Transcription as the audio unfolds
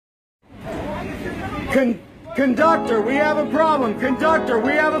Conductor, we have a problem. Conductor,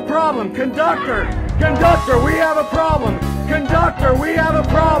 we have a problem. Conductor, conductor, we have a problem. Conductor, we have a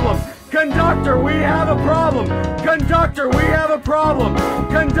problem. Conductor, we have a problem. Conductor, we have a problem.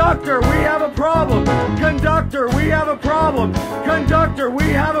 Conductor, we have a problem. Conductor, we have a problem. Conductor, we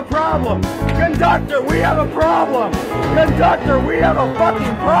have a problem. Conductor, we have a problem. Conductor, we have a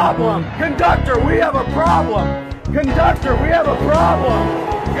fucking problem. Conductor, we have a problem. Conductor, we have a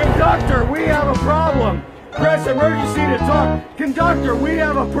problem. Conductor, we have a problem. Press emergency to talk. Conductor, we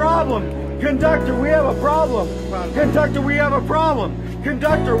have a problem. Conductor, we have a problem. Conductor, we have a problem.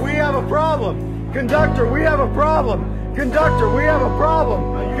 Conductor, we have a problem. Conductor, we have a problem. Conductor, we have a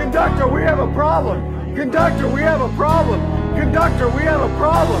problem. Conductor, we have a problem. Conductor, we have a problem. Conductor, we have a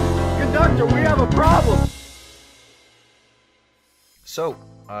problem. Conductor, we have a problem. So,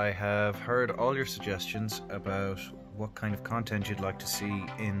 I have heard all your suggestions about what kind of content you'd like to see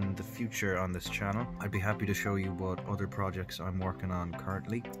in the future on this channel. I'd be happy to show you what other projects I'm working on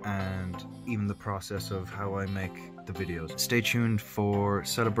currently and even the process of how I make the videos. Stay tuned for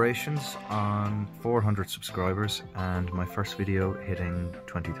celebrations on 400 subscribers and my first video hitting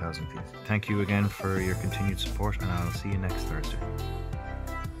 20,000 views. Thank you again for your continued support and I'll see you next Thursday.